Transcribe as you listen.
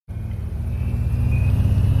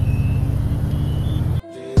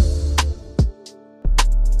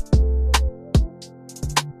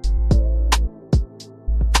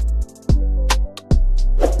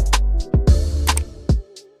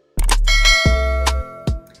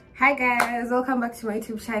Hi guys, welcome back to my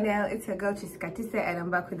YouTube channel. It's your girl Chisika Tise and I'm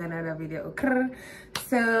back with another video.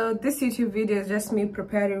 So this YouTube video is just me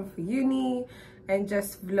preparing for uni and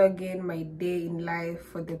just vlogging my day in life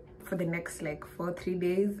for the next like 3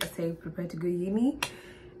 days as I prepare to go uni.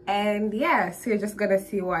 And yeah, so you're just gonna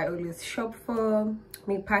see what I always shop for,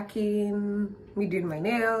 me packing, me doing my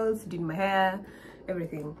nails, doing my hair,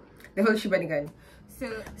 everything, the whole shenanigan.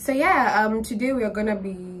 So yeah, today we are gonna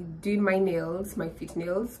be doing my nails, my feet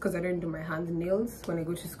nails, because I don't do my hand nails when I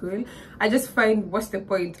go to school. I just find, what's the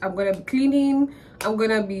point? I'm gonna be cleaning, I'm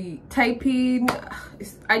gonna be typing.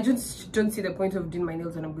 I just don't see the point of doing my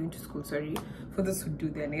nails when I'm going to school. Sorry for those who do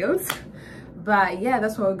their nails. But yeah,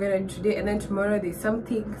 that's what we're gonna do today. And then tomorrow there's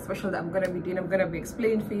something special that I'm gonna be doing. I'm gonna be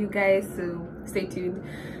explaining for you guys, so stay tuned.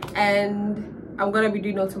 And I'm gonna be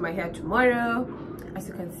doing also my hair tomorrow. As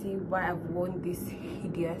you can see, why I've worn this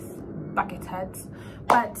hideous bucket hat.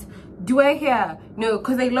 But do I hair? No,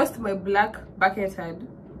 because I lost my black bucket hat.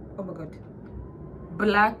 Oh my god,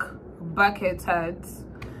 black bucket hat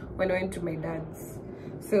when I went to my dad's.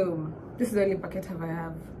 So this is the only bucket hat I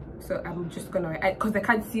have. So I'm just gonna, because I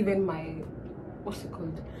can't see even my, what's it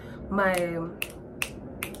called, my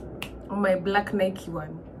black Nike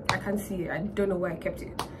one. I can't see it. I don't know where I kept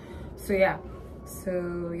it. So yeah,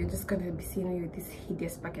 so you're just gonna be seeing me with this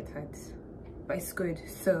hideous bucket hat, but it's good,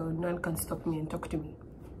 so no one can stop me and talk to me.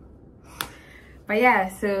 But yeah,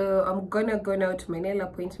 so I'm gonna go now to my nail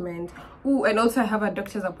appointment. Oh, and also I have a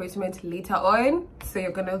doctor's appointment later on, so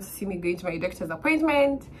you're gonna also see me going to my doctor's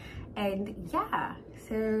appointment. And yeah,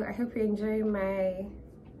 so I hope you enjoy my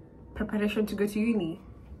preparation to go to uni.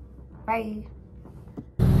 Bye.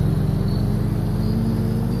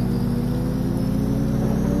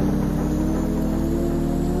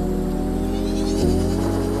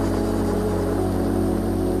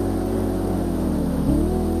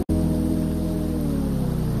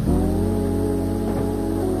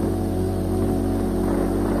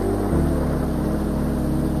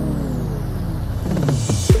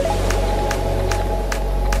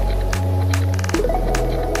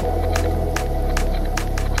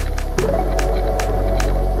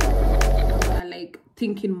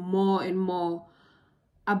 Thinking more and more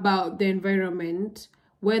about the environment,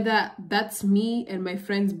 whether that's me and my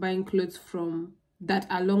friends buying clothes from that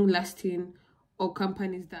are long lasting or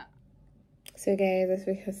companies that. So guys, as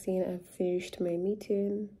we have seen, I've finished my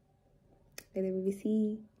meeting at the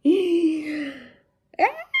BBC.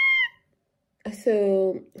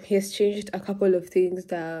 So he has changed a couple of things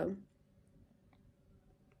that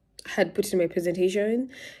I had put in my presentation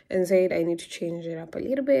and said I need to change it up a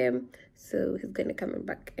little bit. So he's gonna come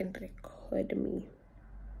back and record me.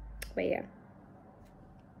 But yeah.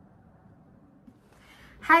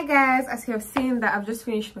 Hi guys, as you have seen that I've just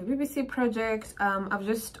finished my BBC project. I've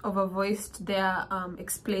just overvoiced there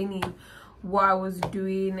explaining what I was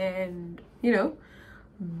doing and you know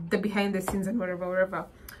the behind the scenes and whatever.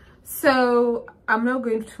 So I'm now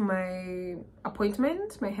going to my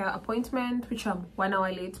appointment, my hair appointment, which I'm 1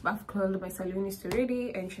 hour late, but I've called my salonist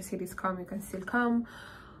already and she said it's come, you can still come.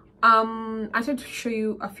 I wanted to show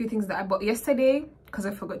you a few things that I bought yesterday because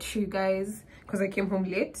I forgot to show you guys because I came home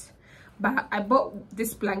late. But I bought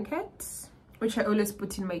this blanket, which I always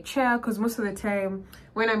put in my chair because most of the time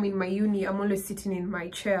when I'm in my uni, I'm always sitting in my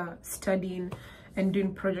chair studying and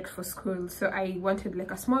doing projects for school. So I wanted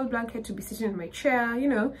like a small blanket to be sitting in my chair, you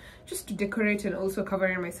know, just to decorate and also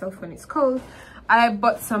covering myself when it's cold. I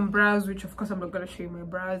bought some bras, which of course I'm not gonna show you my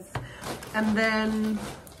bras. And then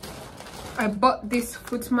I bought this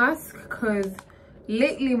foot mask because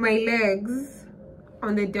lately my legs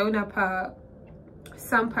on the downer part,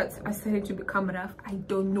 some parts are starting to become rough. I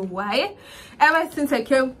don't know why. Ever since I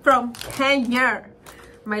came from Kenya,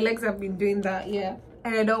 my legs have been doing that. Yeah,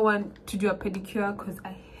 and I don't want to do a pedicure because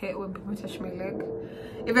I hate when people touch my leg.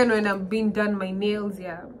 Even when I'm being done my nails,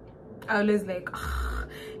 yeah, I always like,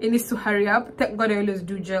 it needs to hurry up. Thank God I always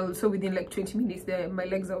do gel, so within like 20 minutes there my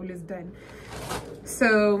legs are always done.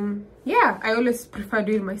 So yeah, I always prefer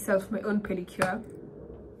doing myself my own pedicure.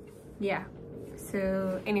 Yeah,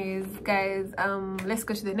 so anyways guys, let's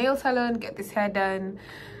go to the nail salon, get this hair done.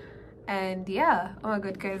 And yeah, oh my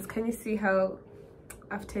god guys, can you see how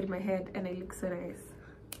I've tied my head and I look so nice?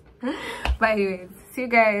 But anyways, see you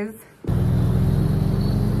guys.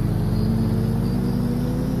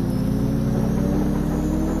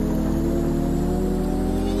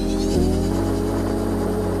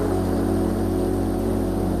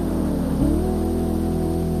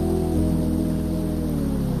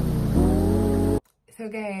 So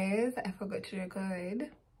guys, I forgot to record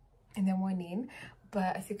in the morning,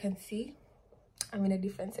 but as you can see, I'm in a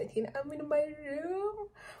different setting. I'm in my room,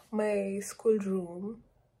 my school room.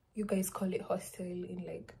 you guys call it hostel in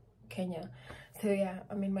like Kenya. So yeah,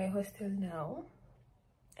 I'm in my hostel now,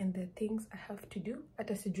 and the things I have to do, I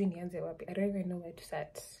don't even know where to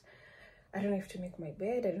start. I don't have to make my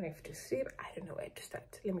bed, I don't have to sleep, I don't know where to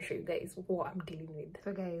start. Let me show you guys what I'm dealing with.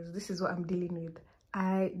 So guys, this is what I'm dealing with.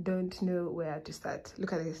 I don't know where to start.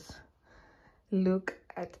 Look at this, look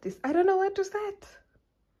at this. I don't know where to start.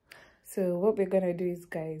 So what we're gonna do is,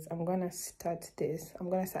 guys, I'm gonna start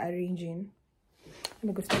arranging. Let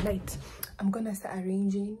me go to the light. I'm gonna start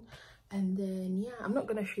arranging, and then yeah, I'm not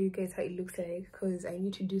gonna show you guys how it looks like because I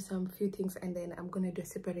need to do some few things, and then I'm gonna do a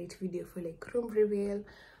separate video for like room reveal,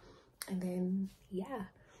 and then yeah.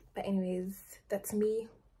 But anyways, that's me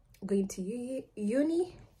going to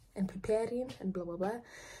uni and preparing and blah blah blah.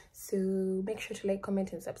 So make sure to like,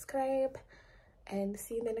 comment and subscribe, and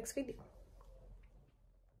see you in the next video.